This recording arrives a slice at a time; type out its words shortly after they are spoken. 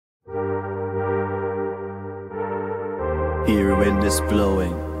Here wind is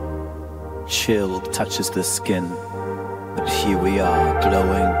blowing, chill touches the skin, but here we are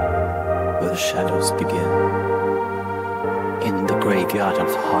glowing where the shadows begin. In the graveyard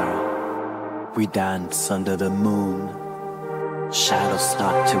of horror, we dance under the moon. Shadows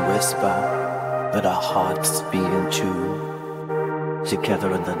start to whisper, but our hearts beat in tune.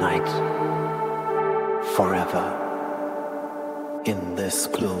 Together in the night, forever in this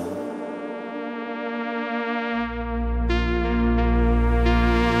gloom.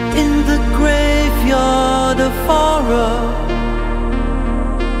 In the graveyard of horror,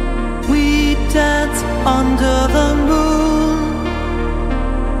 we dance under the moon.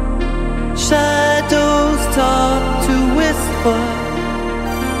 Shadows start to whisper,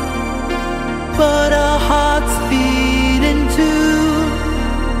 but our hearts beat in tune.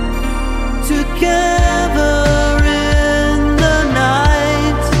 Together in the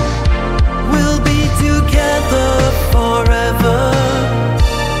night, we'll be together forever.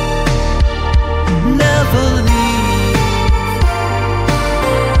 Never leave.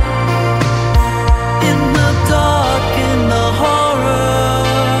 In the dark, in the horror,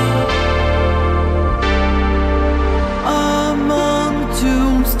 among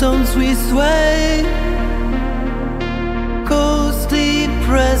tombstones we sway. Ghostly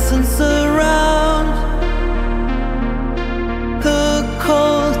presence around. The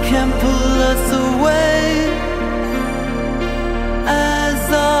cold can pull us away as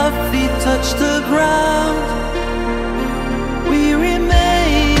our feet touch the ground. We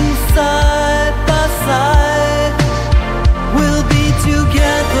remain side by side. We'll be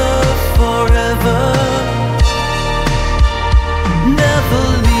together forever. Never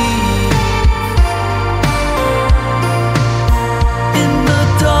leave. In the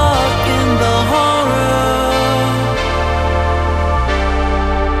dark, in the horror,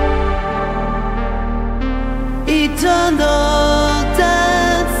 eternal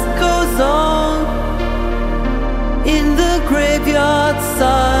dance goes on. In the graveyard,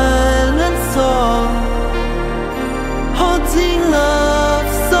 silent song, haunting love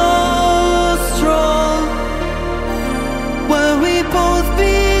so strong, where we both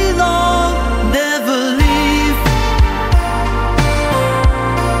belong. Never leave.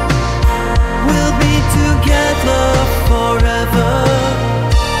 We'll be together forever.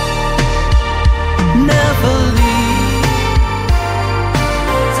 Never leave.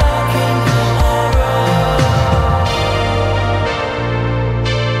 Dark in the horror.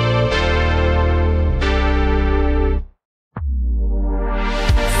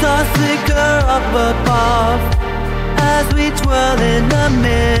 Stars flicker up above as we twirl in the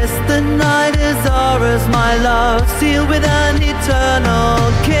mist. The night is ours, my love, sealed with an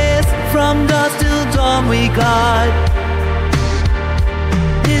eternal kiss. From dusk till dawn we glide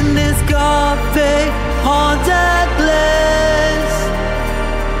in this garbage